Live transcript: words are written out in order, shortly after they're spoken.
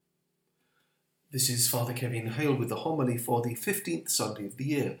This is Father Kevin Hale with the homily for the 15th Sunday of the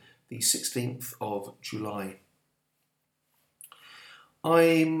year, the 16th of July.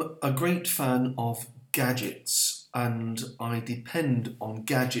 I'm a great fan of gadgets and I depend on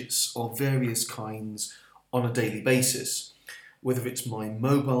gadgets of various kinds on a daily basis, whether it's my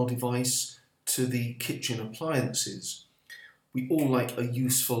mobile device to the kitchen appliances. We all like a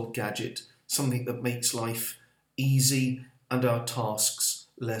useful gadget, something that makes life easy and our tasks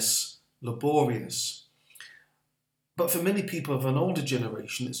less laborious. But for many people of an older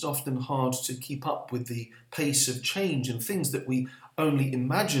generation, it's often hard to keep up with the pace of change, and things that we only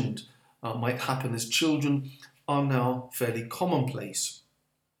imagined might happen as children are now fairly commonplace.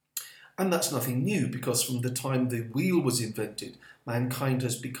 And that's nothing new, because from the time the wheel was invented, mankind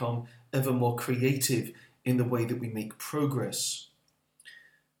has become ever more creative in the way that we make progress.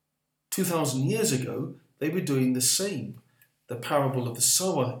 2,000 years ago, they were doing the same. The parable of the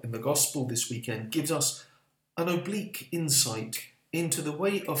sower in the Gospel this weekend gives us an oblique insight into the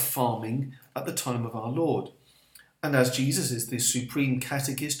way of farming at the time of our Lord. And as Jesus is the supreme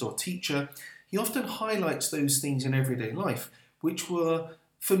catechist or teacher, he often highlights those things in everyday life which were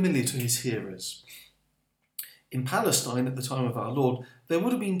familiar to his hearers. In Palestine at the time of our Lord, there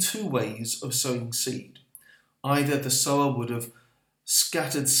would have been two ways of sowing seed. Either the sower would have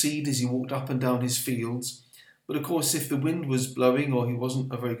scattered seed as he walked up and down his fields, but of course if the wind was blowing or he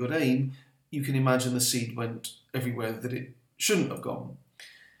wasn't a very good aim, you can imagine the seed went everywhere that it shouldn't have gone.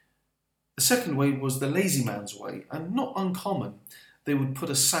 The second way was the lazy man's way, and not uncommon. They would put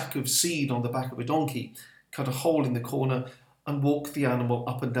a sack of seed on the back of a donkey, cut a hole in the corner, and walk the animal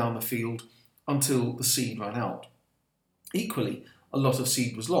up and down the field until the seed ran out. Equally, a lot of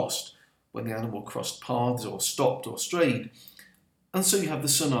seed was lost when the animal crossed paths or stopped or strayed. And so you have the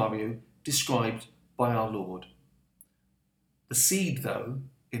scenario described by our Lord. The seed, though,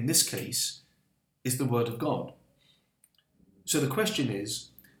 in this case, is the Word of God. So the question is,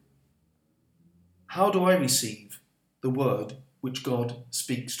 how do I receive the Word which God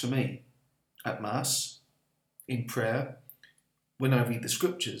speaks to me? At Mass, in prayer, when I read the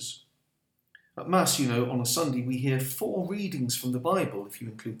Scriptures. At Mass, on a Sunday we hear 4 readings from the Bible, if you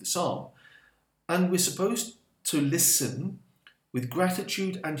include the Psalm. And we're supposed to listen with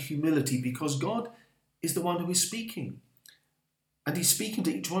gratitude and humility because God is the one who is speaking. And he's speaking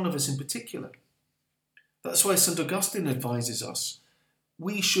to each one of us in particular. That's why St. Augustine advises us,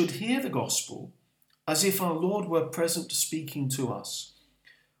 we should hear the gospel as if our Lord were present speaking to us.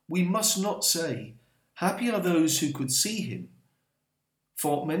 We must not say, happy are those who could see him,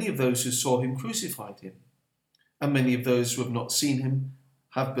 for many of those who saw him crucified him, and many of those who have not seen him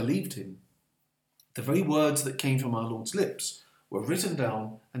have believed him. The very words that came from our Lord's lips were written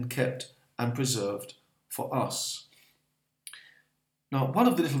down and kept and preserved for us. Now, one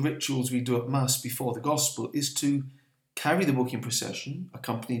of the little rituals we do at Mass before the Gospel is to carry the book in procession,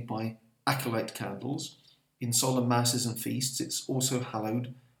 accompanied by acolyte candles. In solemn Masses and feasts, it's also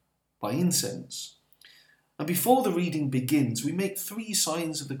hallowed by incense. And before the reading begins, we make 3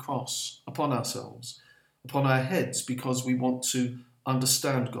 signs of the cross upon ourselves, upon our heads because we want to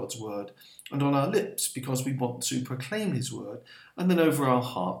understand God's word, and on our lips because we want to proclaim his word, and then over our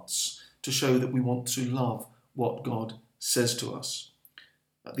hearts to show that we want to love what God says to us.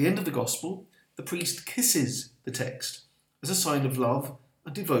 At the end of the Gospel, the priest kisses the text as a sign of love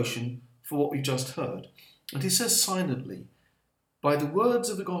and devotion for what we've just heard. And he says silently, by the words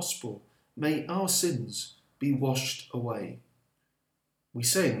of the Gospel, may our sins be washed away. We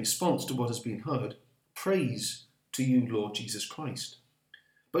say in response to what has been heard, praise to you, Lord Jesus Christ.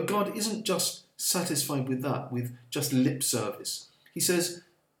 But God isn't just satisfied with that, with just lip service. He says,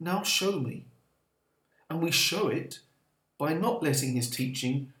 now show me. And we show it by not letting his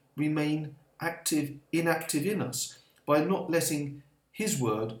teaching remain inactive in us, by not letting his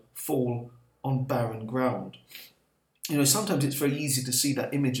word fall on barren ground. Sometimes it's very easy to see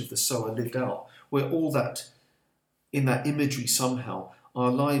that image of the sower lived out, where all that, in that imagery somehow,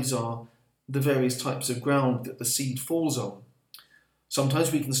 our lives are the various types of ground that the seed falls on.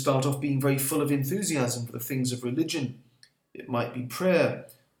 Sometimes we can start off being very full of enthusiasm for the things of religion. It might be prayer,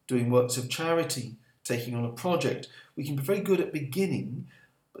 doing works of charity, taking on a project. We can be very good at beginning,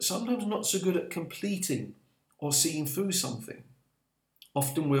 but sometimes not so good at completing or seeing through something.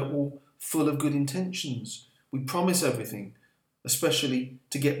 Often we're all full of good intentions. We promise everything, especially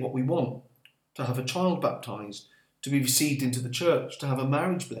to get what we want, to have a child baptised, to be received into the church, to have a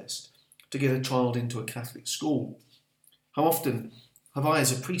marriage blessed, to get a child into a Catholic school. How often have I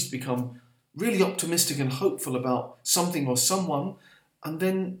as a priest become really optimistic and hopeful about something or someone, and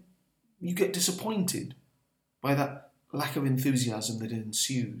then you get disappointed by that lack of enthusiasm that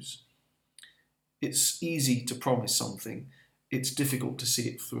ensues. it's easy to promise something, it's difficult to see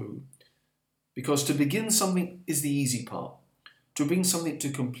it through. Because to begin something is the easy part. To bring something to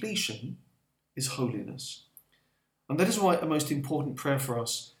completion is holiness. And that is why a most important prayer for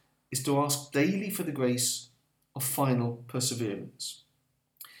us is to ask daily for the grace of final perseverance.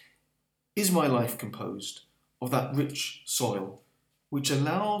 Is my life composed of that rich soil which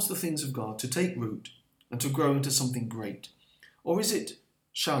allows the things of God to take root and to grow into something great? Or is it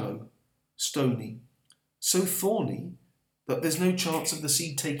shallow, stony, so thorny that there's no chance of the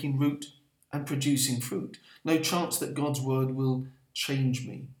seed taking root and producing fruit? No chance that God's word will change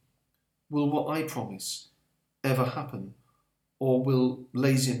me? Will what I promise ever happen? Or will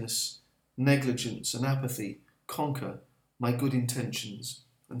laziness, negligence and apathy conquer my good intentions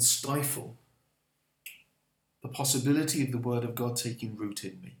and stifle the possibility of the word of God taking root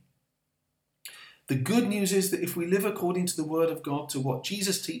in me? The good news is that if we live according to the word of God, to what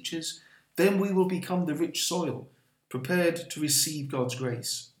Jesus teaches, then we will become the rich soil, prepared to receive God's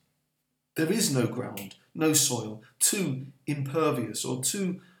grace. There is no ground, no soil, too impervious or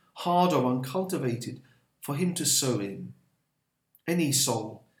too hard or uncultivated for him to sow in. Any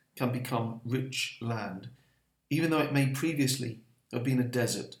soul can become rich land, even though it may previously have been a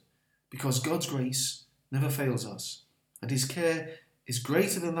desert, because God's grace never fails us, and his care is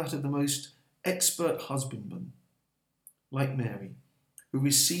greater than that of the most expert husbandman, like Mary, who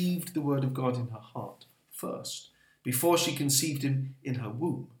received the word of God in her heart first, before she conceived him in her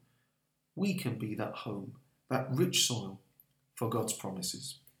womb. We can be that home, that rich soil for God's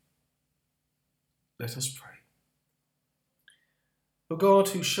promises. Let us pray. O God,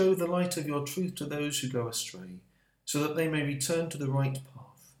 who show the light of your truth to those who go astray, so that they may return to the right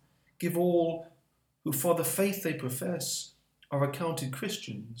path, give all who for the faith they profess are accounted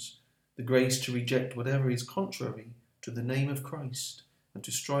Christians the grace to reject whatever is contrary to the name of Christ and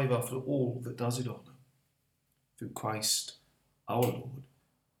to strive after all that does it honour. Through Christ our Lord.